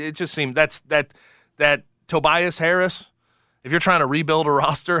that, but it just seemed that Tobias Harris, if you're trying to rebuild a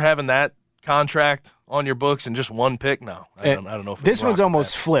roster, having that contract on your books and just one pick, no. I don't know if this one's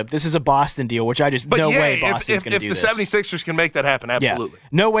almost flipped. This is a Boston deal, which I just no way Boston's going to do this. If the 76ers can make that happen, absolutely. Yeah.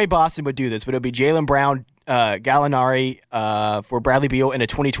 No way Boston would do this, but it would be Jaylen Brown, Gallinari for Bradley Beal in a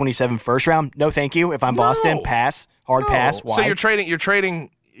 2027 first round. No, thank you. If I'm Boston, pass. Hard pass. Why? So you're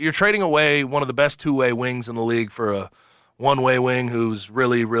trading away one of the best two-way wings in the league for a one-way wing who's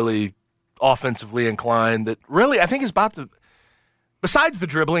really, really offensively inclined. That really, I think, is about to. Besides the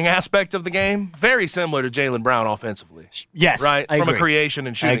dribbling aspect of the game, very similar to Jaylen Brown offensively. Yes, right. I From agree. a creation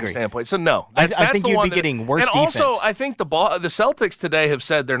and shooting standpoint. So no, I think you'd be getting worse defense. And also, I think the Celtics today have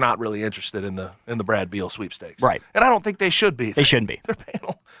said they're not really interested in the Brad Beal sweepstakes. Right. And I don't think they should be. They shouldn't be. They're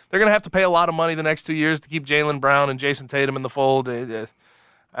going to have to pay a lot of money the next 2 years to keep Jaylen Brown and Jason Tatum in the fold.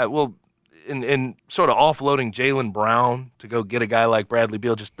 in sort of offloading Jaylen Brown to go get a guy like Bradley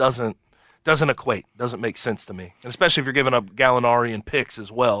Beal just doesn't equate, doesn't make sense to me. And especially if you're giving up Gallinari and picks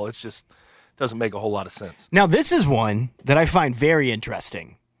as well, it just doesn't make a whole lot of sense. Now, this is one that I find very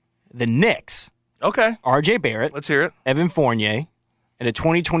interesting. The Knicks. Okay. R.J. Barrett. Let's hear it. Evan Fournier, and a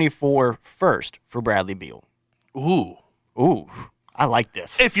 2024 first for Bradley Beal. Ooh. I like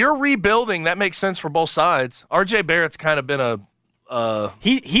this. If you're rebuilding, that makes sense for both sides. R.J. Barrett's kind of been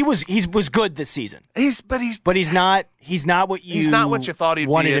he was good this season. He's not what you thought he'd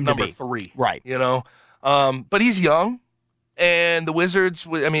wanted be at him number to be. 3. Right. You know? But he's young. And the Wizards,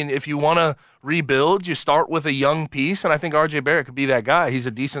 I mean, if you want to rebuild, you start with a young piece, and I think R.J. Barrett could be that guy. He's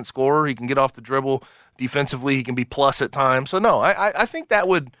a decent scorer. He can get off the dribble defensively. He can be plus at times. So, no, I think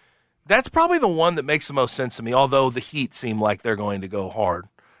that's probably the one that makes the most sense to me, although the Heat seem like they're going to go hard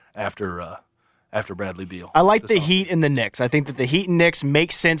after Bradley Beal. I like the Heat and the Knicks. I think that the Heat and Knicks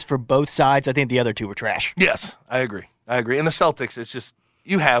make sense for both sides. I think the other two were trash. Yes, I agree. And the Celtics, it's just –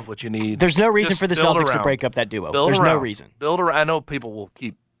 you have what you need. There's no reason for the Celtics around. to break up that duo. There's no reason. Build around. I know people will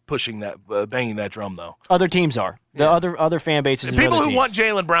keep pushing that, banging that drum, though. Other teams are. The other fan bases. And people who teams. Want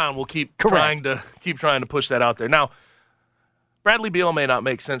Jaylen Brown will keep trying to push that out there. Now, Bradley Beal may not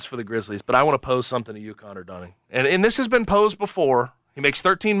make sense for the Grizzlies, but I want to pose something to you, Connor Dunning. And this has been posed before. He makes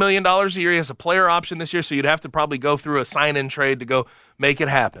 $13 million a year. He has a player option this year, so you'd have to probably go through a sign-in trade to go make it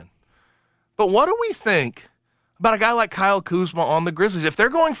happen. But what do we think about a guy like Kyle Kuzma on the Grizzlies? If they're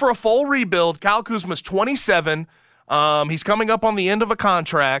going for a full rebuild, Kyle Kuzma's 27. He's coming up on the end of a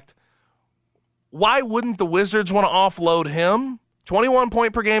contract. Why wouldn't the Wizards want to offload him?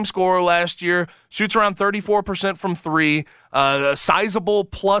 21-point-per-game scorer last year, shoots around 34% from 3, a sizable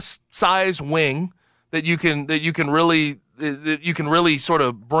plus-size wing that you can really sort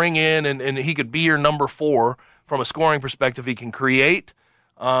of bring in, and he could be your number 4 from a scoring perspective. He can create.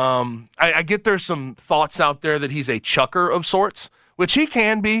 I get there's some thoughts out there that he's a chucker of sorts, which he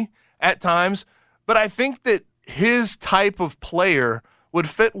can be at times, but I think that his type of player would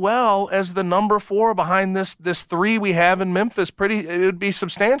fit well as the number 4 behind this 3 we have in Memphis. It would be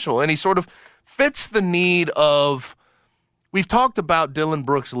substantial, and he sort of fits the need of. We've talked about Dylan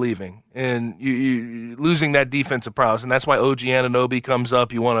Brooks leaving and you losing that defensive prowess, and that's why OG Anunoby comes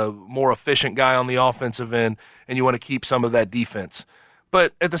up. You want a more efficient guy on the offensive end, and you want to keep some of that defense.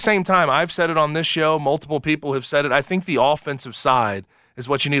 But at the same time, I've said it on this show, multiple people have said it, I think the offensive side is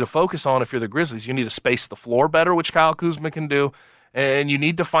what you need to focus on if you're the Grizzlies. You need to space the floor better, which Kyle Kuzma can do, and you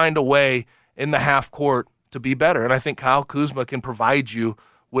need to find a way in the half court to be better. And I think Kyle Kuzma can provide you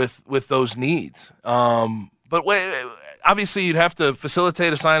with those needs. But obviously you'd have to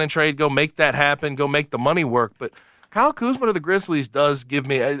facilitate a sign and trade, go make that happen, go make the money work. But Kyle Kuzma to the Grizzlies does give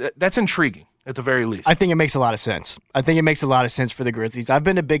me that's intriguing at the very least. I think it makes a lot of sense. I think it makes a lot of sense for the Grizzlies. I've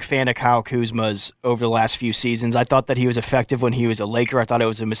been a big fan of Kyle Kuzma's over the last few seasons. I thought that he was effective when he was a Laker. I thought it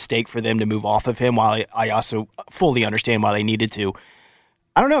was a mistake for them to move off of him, while I also fully understand why they needed to.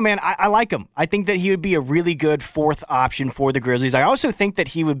 I don't know, man. I like him. I think that he would be a really good 4th option for the Grizzlies. I also think that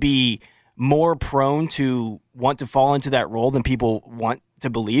he would be more prone to want to fall into that role than people want to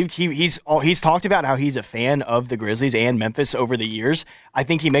believe. He's talked about how he's a fan of the Grizzlies and Memphis over the years. I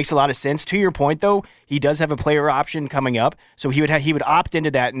think he makes a lot of sense. To your point, though, he does have a player option coming up, so he would opt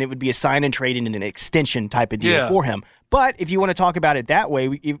into that, and it would be a sign and trade and an extension type of deal for him. But if you want to talk about it that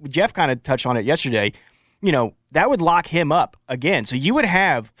way, Jeff kind of touched on it yesterday. That would lock him up again. So you would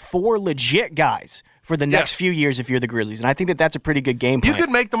have 4 legit guys for the next few years if you're the Grizzlies, and I think that that's a pretty good game plan. You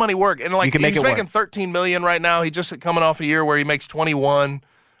could make the money work, and he's making $13 million right now. He just coming off a year where he makes 21,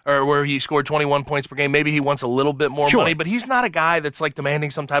 or where he scored 21 points per game. Maybe he wants a little bit more money, but he's not a guy that's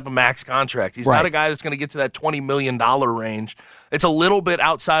demanding some type of max contract. He's not a guy that's going to get to that $20 million range. It's a little bit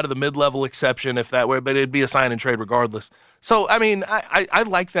outside of the mid-level exception if that were, but it'd be a sign and trade regardless. So, I mean, I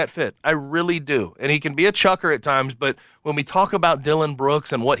like that fit. I really do. And he can be a chucker at times, but when we talk about Dylan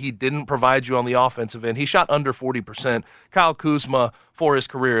Brooks and what he didn't provide you on the offensive end, he shot under 40%. Kyle Kuzma, for his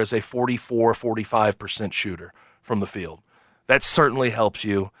career, is a 44-45% shooter from the field. That certainly helps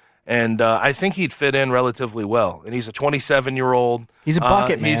you. And I think he'd fit in relatively well. And he's a 27-year-old. He's a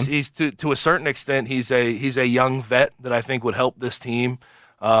bucket, man. He's to a certain extent, he's a young vet that I think would help this team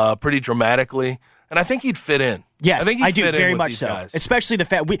pretty dramatically. And I think he'd fit in. Yes, I do, very much so. Guys. Especially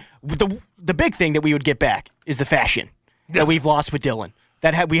the big thing that we would get back is the fashion that we've lost with Dylan.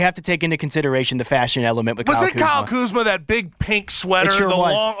 We have to take into consideration the fashion element with Kyle Kuzma. Was it Kyle Kuzma, that big pink sweater? It sure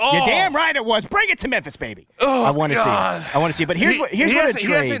was. Oh. You're damn right it was. Bring it to Memphis, baby. Oh, I want to see it. I want to see it. But here's what a trade.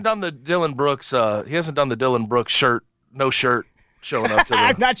 He hasn't done the Dylan Brooks. He hasn't done the Dylan Brooks shirt, no shirt showing up to the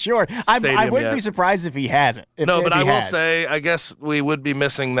I'm not sure. I wouldn't yet. be surprised if he hasn't. But I will say, I guess we would be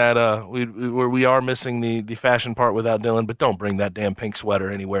missing that. We are missing the fashion part without Dylan. But don't bring that damn pink sweater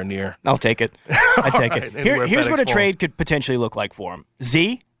anywhere near. I'll take it. Right, Here's what a trade could potentially look like for him: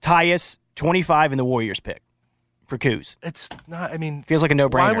 Z, Tyus, 25, and the Warriors pick for Kuz. It's not. I mean, feels like a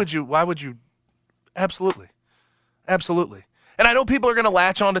no-brainer. Why would you? Absolutely. And I know people are going to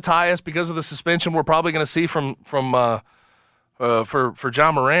latch on to Tyus because of the suspension we're probably going to see for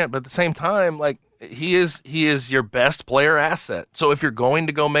John Morant, but at the same time, like he is your best player asset. So if you're going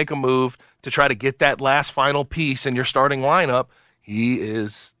to go make a move to try to get that last final piece in your starting lineup, he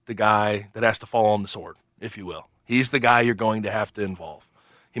is the guy that has to fall on the sword, if you will. He's the guy you're going to have to involve.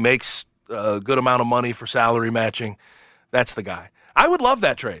 He makes a good amount of money for salary matching. That's the guy. I would love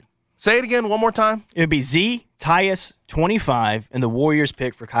that trade. Say it again one more time. It would be Z, Tyus, 25, and the Warriors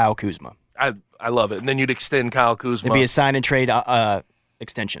pick for Kyle Kuzma. I love it. And then you'd extend Kyle Kuzma. It'd be a sign and trade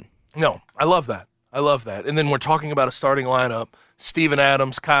extension. No, I love that. And then we're talking about a starting lineup: Steven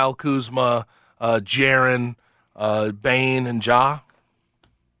Adams, Kyle Kuzma, Jaren, Bane, and Ja.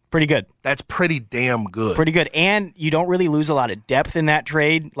 Pretty good. That's pretty damn good. Pretty good. And you don't really lose a lot of depth in that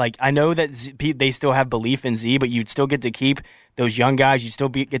trade. Like, I know that they still have belief in Z, but you'd still get to keep those young guys. You'd still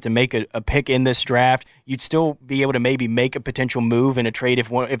get to make a pick in this draft. You'd still be able to maybe make a potential move in a trade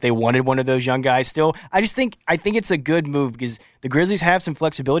if they wanted one of those young guys still. I think it's a good move because the Grizzlies have some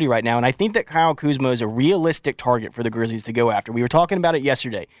flexibility right now, and I think that Kyle Kuzma is a realistic target for the Grizzlies to go after. We were talking about it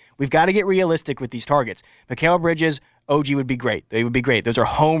yesterday. We've got to get realistic with these targets. Mikal Bridges, OG would be great. They would be great. Those are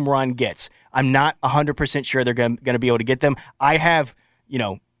home run gets. I'm not 100% sure they're going to be able to get them. I have,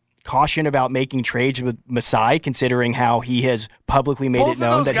 caution about making trades with Masai, considering how he has publicly made it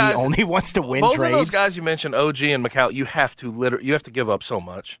known that he only wants to win trades. Both of those guys you mentioned, OG and Mikal, you have to give up so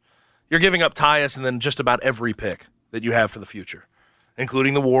much. You're giving up Tyus and then just about every pick that you have for the future,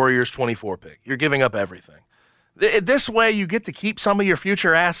 including the Warriors 24 pick. You're giving up everything. This way, you get to keep some of your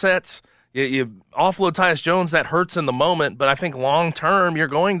future assets. You offload Tyus Jones, that hurts in the moment, but I think long term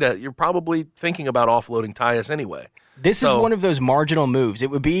you're probably thinking about offloading Tyus anyway. This is one of those marginal moves. It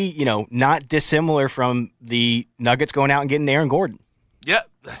would be, not dissimilar from the Nuggets going out and getting Aaron Gordon. Yeah.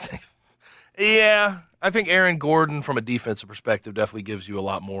 I think Aaron Gordon from a defensive perspective definitely gives you a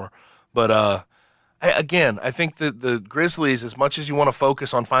lot more. But again, I think the Grizzlies, as much as you want to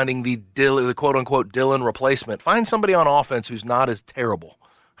focus on finding the quote-unquote Dylan replacement, find somebody on offense who's not as terrible.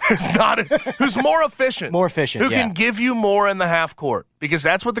 Who's more efficient. Who can give you more in the half court. Because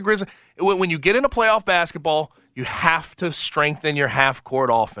that's what the Grizzlies, when you get into playoff basketball, you have to strengthen your half court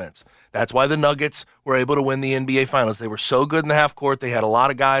offense. That's why the Nuggets were able to win the NBA Finals. They were so good in the half court. They had a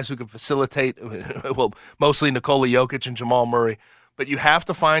lot of guys who could facilitate, well, mostly Nikola Jokic and Jamal Murray. But you have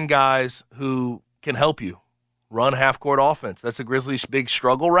to find guys who can help you run half court offense. That's the Grizzlies' big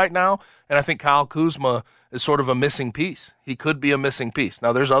struggle right now. And I think Kyle Kuzma is sort of a missing piece. He could be a missing piece.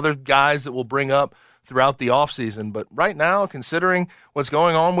 Now, there's other guys that we'll bring up throughout the offseason, but right now, considering what's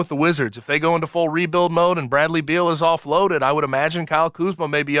going on with the Wizards, if they go into full rebuild mode and Bradley Beal is offloaded, I would imagine Kyle Kuzma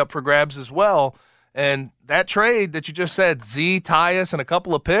may be up for grabs as well. And that trade that you just said, Z, Tyus, and a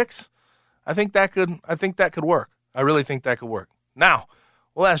couple of picks, I think that could work. I really think that could work. Now,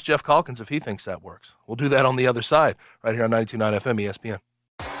 we'll ask Jeff Calkins if he thinks that works. We'll do that on the other side, right here on 92.9 FM ESPN.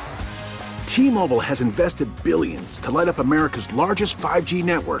 T-Mobile has invested billions to light up America's largest 5G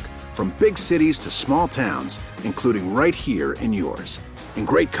network, from big cities to small towns, including right here in yours. And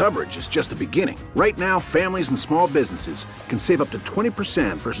great coverage is just the beginning. Right now, families and small businesses can save up to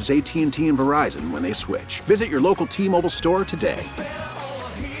 20% versus AT&T and Verizon when they switch. Visit your local T-Mobile store today.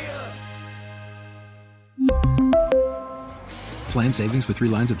 Plan savings with 3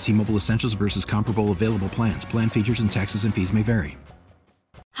 lines of T-Mobile Essentials versus comparable available plans. Plan features and taxes and fees may vary.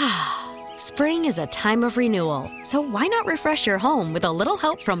 Spring is a time of renewal, so why not refresh your home with a little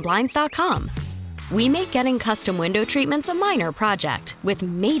help from Blinds.com? We make getting custom window treatments a minor project with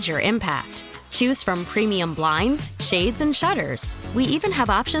major impact. Choose from premium blinds, shades, and shutters. We even have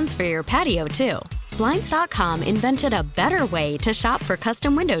options for your patio, too. Blinds.com invented a better way to shop for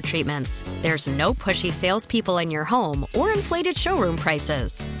custom window treatments. There's no pushy salespeople in your home or inflated showroom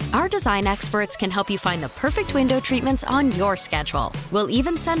prices. Our design experts can help you find the perfect window treatments on your schedule. We'll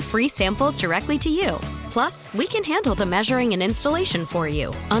even send free samples directly to you. Plus, we can handle the measuring and installation for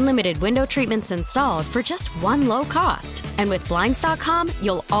you. Unlimited window treatments installed for just one low cost. And with Blinds.com,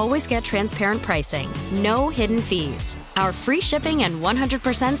 you'll always get transparent pricing. No hidden fees. Our free shipping and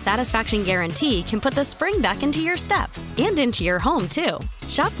 100% satisfaction guarantee can can put the spring back into your step and into your home, too.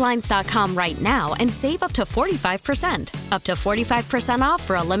 Shop Blinds.com right now and save up to 45%. Up to 45% off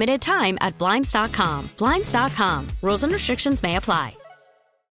for a limited time at Blinds.com. Blinds.com. Rules and restrictions may apply.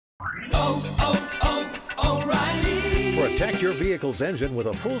 O'Reilly. Protect your vehicle's engine with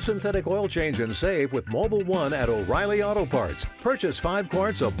a full synthetic oil change and save with Mobile One at O'Reilly Auto Parts. Purchase 5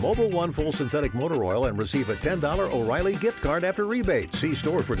 quarts of Mobile One full synthetic motor oil and receive a $10 O'Reilly gift card after rebate. See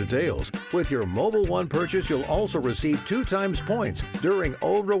store for details. With your Mobile One purchase, you'll also receive 2 times points during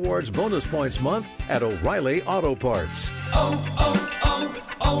O Rewards Bonus Points Month at O'Reilly Auto Parts.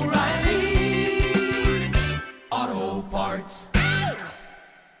 O'Reilly Auto Parts.